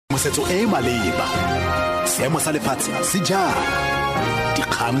tshedimosetso e e maleba. Seemo sa lefatshe se jang?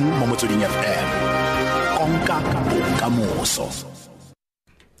 Dikgang mo Motsweding FM. Konka bokamoso.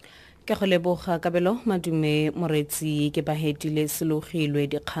 Ke go leboga kabelo madume moretsi ke bahetile Selogilwe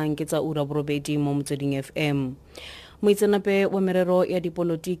dikgang ke tsa ura borobedi mo Motsweding FM. Moitsanape wa merero ya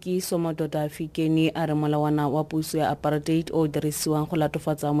dipolotiki Somadoda Fiikeni a re molawana wa puso ya apartheid o dirisiwang go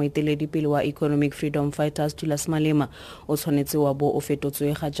latofatsa moeteledipele wa economic freedom fighters Julius Malema o tshwanetse wa bo o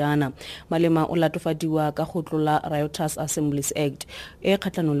fetotswe ga jaana. Malema o latofadiwa ka go tlola Riotous Assemblies Act e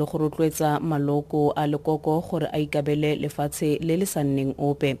kgatlhanong le go rotloetsa maloko a lekoko gore a ikabele lefatshe le le sa nneng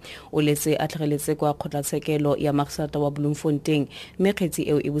ope. O letse a tlhageletse kwa kgotlatshekelo ya Magisata wa Bloemfontein mme kgetsi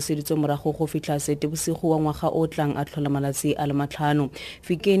eo e buseditswe morago go fitlha Seetebosigo wa ngwaga o tlang a tlhola malatsi a le matlhano.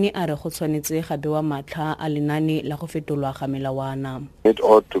 Fiikeni a re go tshwanetse ga bewa matlha a lenane la go fetolwa ga melawana. It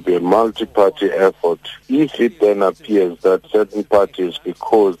ought to be a multi-party effort. If it then appears that certain parties,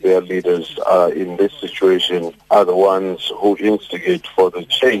 because their leaders are in this situation, are the ones who instigate for the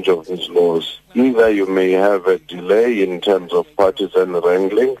change of these laws, either you may have a delay in terms of partisan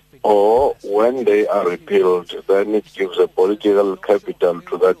wrangling, or when they are repealed, then it gives a political capital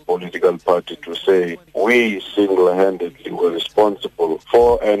to that political party to say, we single-handedly were responsible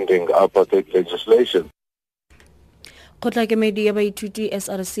for ending apartheid legislation. Kgotlatshekelo ya baithuti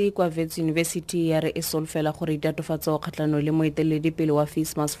SRC kwa Wits University ya re e solfela gore ditatofatso kgatlhanong le moeteledipele wa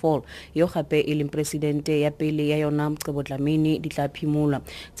Fees Must Fall yo gape e leng presidente ya pele ya yona Mcebo Dlamini di tla phimola.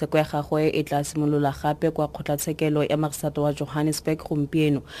 Tsheko ya gagwe e tla simolola gape kwa kgotlatshekelo ya Magisata wa Johannesburg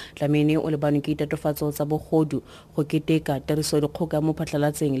gompieno. Dlamini o lebane ke ditatofatso tsa bogodu go keteka tirisodikgoka mo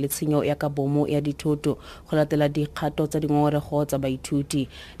phatlalatseng le tshenyo ya kabomo ya dithoto go latela dikgato tsa dingongorego tsa baithuti.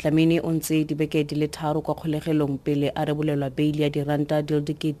 Dlamini o ntse dibeke di le 3 kwa kgolegelong pele a bolelwa beili ya diranta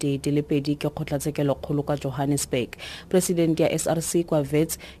dildikete di le pedi ke kgotlatshekelo kgolo kwa Johannesburg. President ya SRC kwa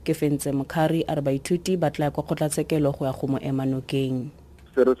Wits ke Fentse Mkhari a re baithuti ba tla kwa kgotlatshekelo go ya go mo ema nokeng.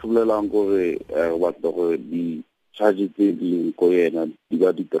 Se re tsholelang gore wa go di charge tse di go yena di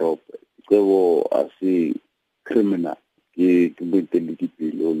ba di drop tsebo a se criminal ke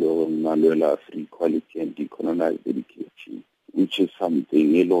moeteledipele o le nna lwela free quality and economic education, which is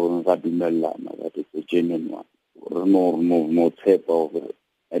something e le gore ga dumelana that is a genuine one. No type of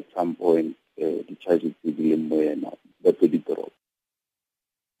at some point the charges will be in but the drop.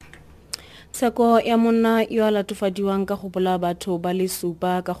 Tsheko ya monna yo a latofadiwang ka go bola batho ba le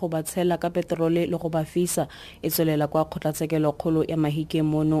supa ka go ba tshela ka petrole le go ba fisa e tswelela kwa kgotlatshekelo kgolo ya Mahike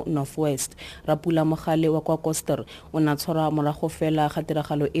mono Northwest. Rapula Mogale wa kwa Koster o na tshwara morago fela ga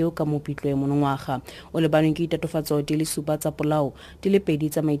tiragalo eo ka mopitlwe monongwaga. O le baneng ke ditatofatso di le supa tsa polao di le pedi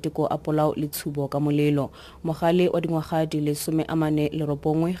tsa maiteko a polao le tshubo ka molelo. Mogale wa dingwaga di le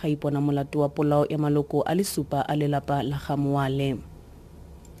 49 ga ipona molato wa polao ya maloko a le supa a lelapa la Gamoale.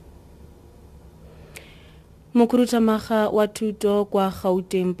 Mokurutamaga wa thuto kwa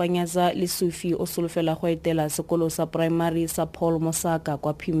Gauteng Panyaza Lesufi o solofela go etela sekolo sa primary sa Paul Mosaka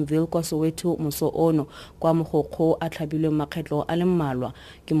kwa Pimville kwa Soweto moso ono kwa mogokgo a tlhabilwe makgetlo a le mmalwa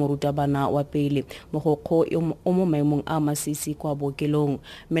ke morutabana wa pele. Mogokgo o mo maemong a masisi kwa bookelong.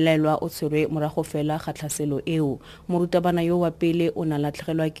 Melaelwa o tshwerwe morago fela ga tlhaselo eo. Morutabana yo wa pele o na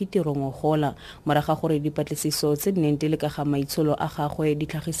latlhegelwa ke tiro ngogola moraga gore dipatlisiso tse di neng di le ka ga maitsholo a gagwe di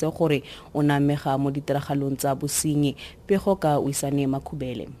tlhagise gore o namega mo ditiragalong tsa bosenyi. Pego ka Uisane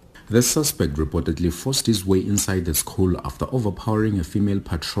Makubele. The suspect reportedly forced his way inside the school after overpowering a female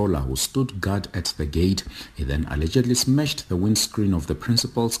patroller who stood guard at the gate. He then allegedly smashed the windscreen of the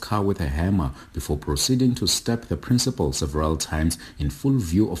principal's car with a hammer before proceeding to stab the principal several times in full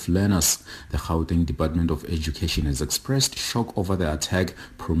view of learners. The Gauteng Department of Education has expressed shock over the attack,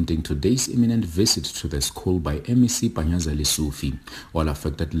 prompting today's imminent visit to the school by MEC Panyaza Lesufi. All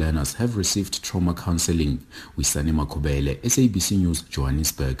affected learners have received trauma counseling. Uisane Makubele, SABC News,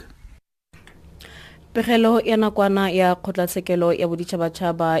 Johannesburg. Pegelo ya nakwana ya kgotlatshekelo ya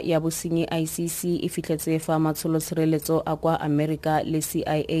boditšhabatšhaba ya bosenyi ICC e fitlhetse fa matsholotshireletso a kwa America le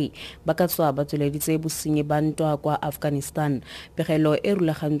CIA ba ka tswa ba tsweleditse bosenyi ba ntwa kwa Afghanistan. Pegelo e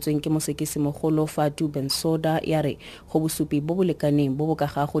rulagantsweng ke mosekisimogolo Fatou Bensouda ya re go bosupi bo bo lekaneng bo bo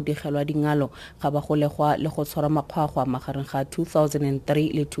ka ga go digelwa dingalo ga ba golegwa le go tshwara makgwakgwa magareng ga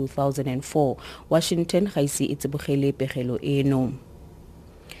 2003 le 2004. Washington ga ise e tsebogele pegelo eno.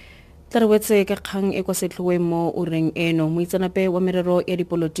 Tarwetse ka kgang e kwa setlhoeng mo ureng eno. Moitsanape wa merero ya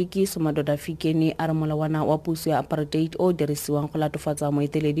dipolotiki Somadoda Fiikeni a re molawana wa puso ya apartheid o dirisiwang go latofatsa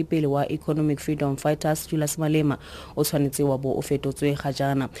moeteledipele wa economic freedom fighters Julius Malema o tshwanetse wa bo o fetotswe ga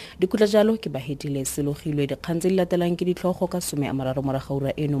jaana. Dikutla jalo ke bahetile Selogilwe dikgang tse di latelang ke ditlhogo ka 30 moraga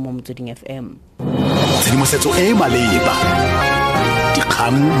ura eno mo Motsweding FM. Tshedimosetso e maleba.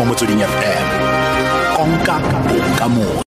 dikgang mo motsweding FM konka bokamoso.